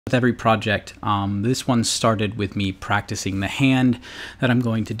With every project, this one started with me practicing the hand that I'm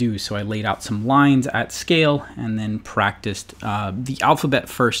going to do. So I laid out some lines at scale and then practiced the alphabet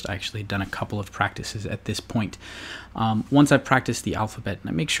first. I actually had done a couple of practices at this point. Once I practiced the alphabet,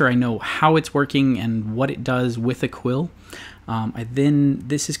 I make sure I know how it's working and what it does with a quill.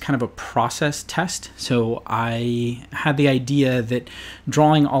 This is kind of a process test. So I had the idea that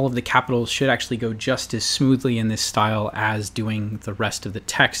drawing all of the capitals should actually go just as smoothly in this style as doing the rest of the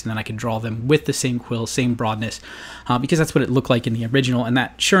text. And then I could draw them with the same quill, same broadness, because that's what it looked like in the original. And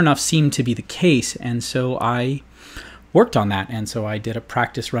that sure enough seemed to be the case. And so I worked on that. And so I did a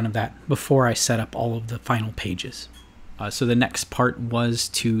practice run of that before I set up all of the final pages. So the next part was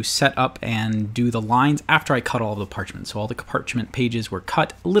to set up and do the lines after I cut all of the parchment. So all the parchment pages were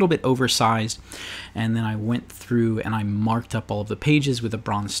cut, a little bit oversized, and then I went through and I marked up all of the pages with a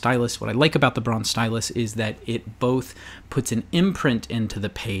bronze stylus. What I like about the bronze stylus is that it both puts an imprint into the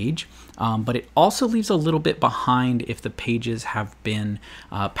page, but it also leaves a little bit behind if the pages have been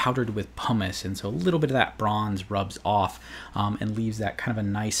powdered with pumice, and so a little bit of that bronze rubs off and leaves that kind of a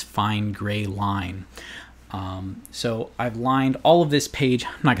nice fine gray line. So I've lined all of this page.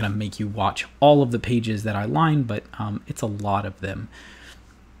 I'm not going to make you watch all of the pages that I lined, but it's a lot of them.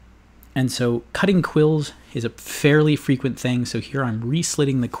 And so cutting quills is a fairly frequent thing. So here I'm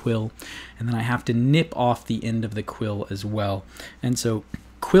reslitting the quill, and then I have to nip off the end of the quill as well. And so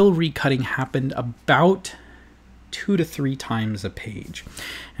quill recutting happened about 2 to 3 times a page.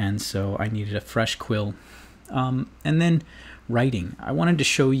 And so I needed a fresh quill. And then writing. I wanted to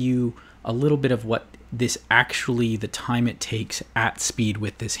show you a little bit of what this actually, the time it takes at speed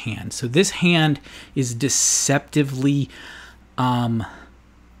with this hand. So this hand is deceptively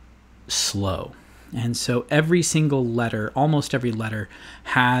slow. And so every single letter, almost every letter,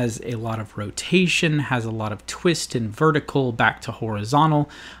 has a lot of rotation, has a lot of twist and vertical back to horizontal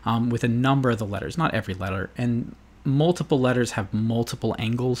with a number of the letters, not every letter. And multiple letters have multiple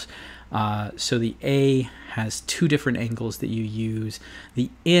angles. So the A has 2 different angles that you use. The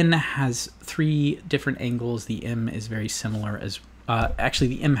N has 3 different angles. The M is very similar as, actually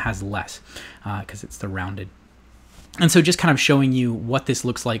the M has less because it's the rounded. And so just kind of showing you what this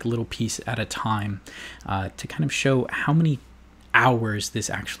looks like little piece at a time to kind of show how many hours this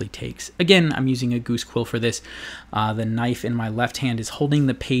actually takes. Again, I'm using a goose quill for this. The knife in my left hand is holding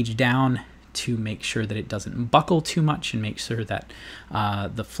the page down to make sure that it doesn't buckle too much and make sure that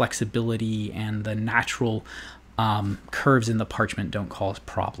the flexibility and the natural curves in the parchment don't cause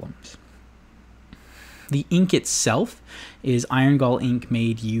problems. The ink itself is iron gall ink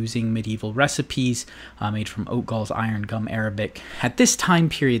made using medieval recipes, made from oak galls, iron gum arabic. At this time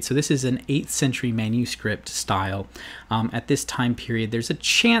period, so this is an 8th century manuscript style, at this time period there's a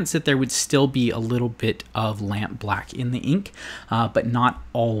chance that there would still be a little bit of lamp black in the ink, but not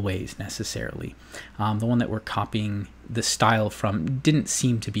always necessarily. The one that we're copying the style from didn't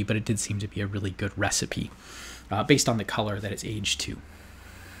seem to be, but it did seem to be a really good recipe based on the color that it's aged to.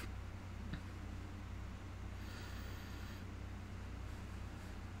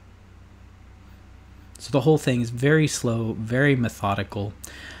 So the whole thing is very slow, very methodical.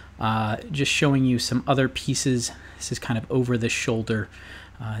 Just showing you some other pieces. This is kind of over the shoulder.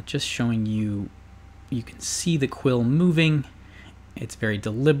 Just showing you, you can see the quill moving. It's very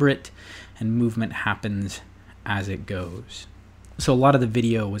deliberate and movement happens as it goes. So a lot of the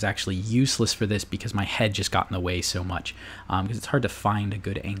video was actually useless for this because my head just got in the way so much because it's hard to find a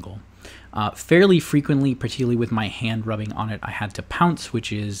good angle. Fairly frequently, particularly with my hand rubbing on it, I had to pounce,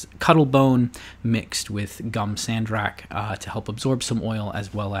 which is cuttlebone mixed with gum sandrack to help absorb some oil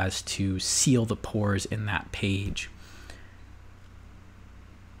as well as to seal the pores in that page.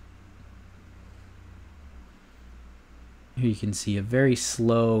 Here you can see a very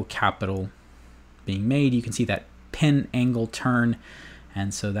slow capital being made. You can see that pen angle turn,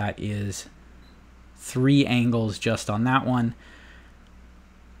 and so that is 3 angles just on that one.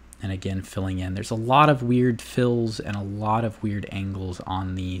 And again, filling in. There's a lot of weird fills and a lot of weird angles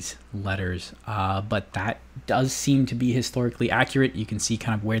on these letters, but that does seem to be historically accurate. You can see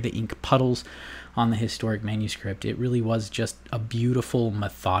kind of where the ink puddles on the historic manuscript. It really was just a beautiful,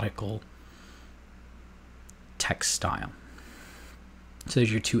 methodical text style. So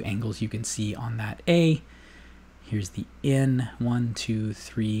there's your 2 angles you can see on that A. Here's the N, 1, 2,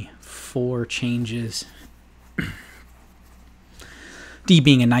 3, 4 changes. D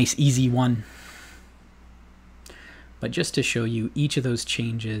being a nice easy one. But just to show you each of those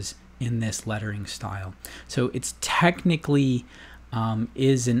changes in this lettering style. So it's technically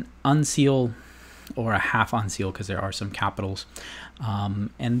is an unseal or a half unseal because there are some capitals.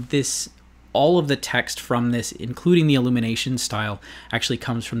 And this all of the text from this, including the illumination style, actually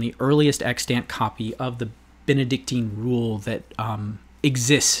comes from the earliest extant copy of the Benedictine rule that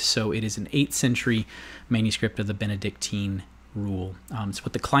exists. So it is an 8th century manuscript of the Benedictine rule. It's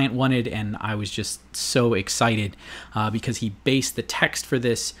what the client wanted, and I was just so excited because he based the text for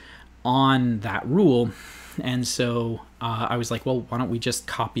this on that rule. And so I was like, well, why don't we just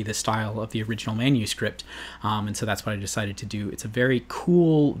copy the style of the original manuscript? And so that's what I decided to do. It's a very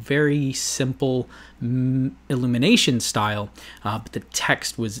cool, very simple illumination style, but the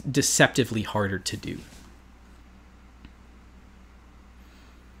text was deceptively harder to do.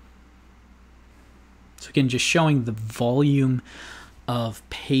 So again, just showing the volume of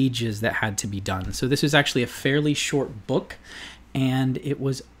pages that had to be done. So this was actually a fairly short book, and it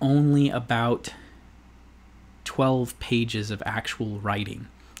was only about 12 pages of actual writing,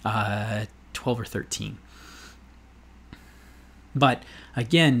 12 or 13. But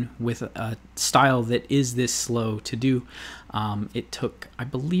again, with a style that is this slow to do, it took, I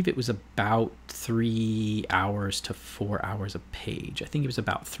believe it was about 3 hours to 4 hours a page. I think it was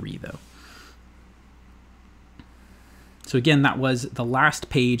about 3 though. So again, that was the last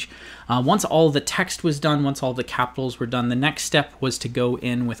page. Once all the text was done, once all the capitals were done, the next step was to go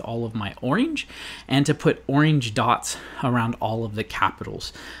in with all of my orange and to put orange dots around all of the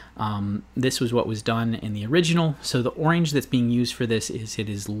capitals. This was what was done in the original. So the orange that's being used for this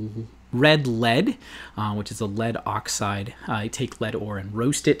is red lead, which is a lead oxide. You take lead ore and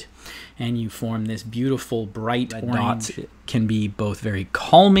roast it, and you form this beautiful bright orange. Dots. It can be both very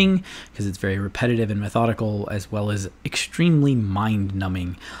calming because it's very repetitive and methodical, as well as extremely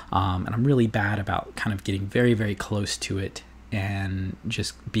mind-numbing. And I'm really bad about kind of getting very, very close to it and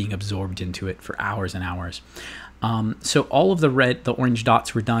just being absorbed into it for hours and hours. So all of the orange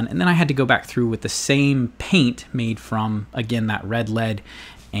dots were done, and then I had to go back through with the same paint made from, again, that red lead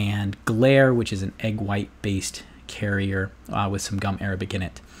and glare, which is an egg white based carrier with some gum arabic in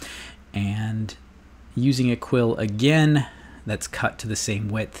it. And using a quill again that's cut to the same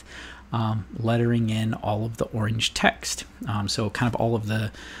width, lettering in all of the orange text. So kind of all of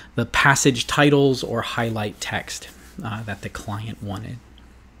the passage titles or highlight text that the client wanted.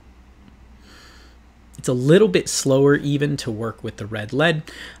 It's a little bit slower even to work with the red lead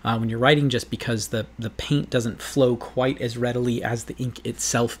when you're writing, just because the paint doesn't flow quite as readily as the ink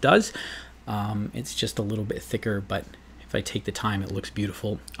itself does. It's just a little bit thicker, but if I take the time, it looks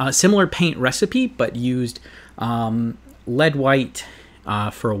beautiful. Similar paint recipe, but used lead white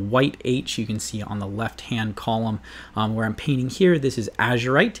for a white H. You can see on the left-hand column where I'm painting here. This is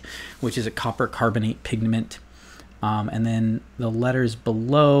azurite, which is a copper carbonate pigment. And then the letters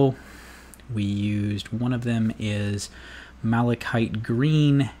below, we used, one of them is malachite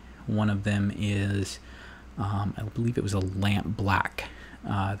green, one of them is, I believe it was a lamp black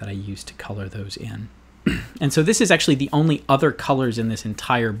that I used to color those in. And so this is actually the only other colors in this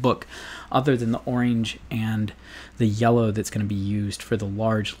entire book other than the orange and the yellow that's going to be used for the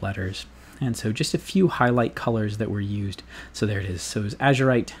large letters. And so just a few highlight colors that were used. So there it is. So it was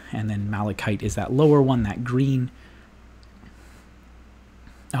azurite, and then malachite is that lower one, that green.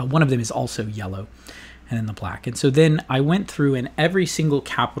 One of them is also yellow, and then the black. And so then I went through, in every single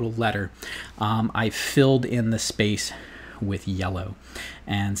capital letter, I filled in the space with yellow.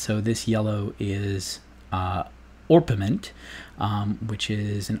 And so this yellow is orpiment, which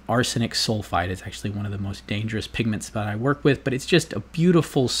is an arsenic sulfide. It's actually one of the most dangerous pigments that I work with, but it's just a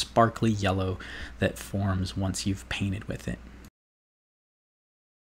beautiful sparkly yellow that forms once you've painted with it.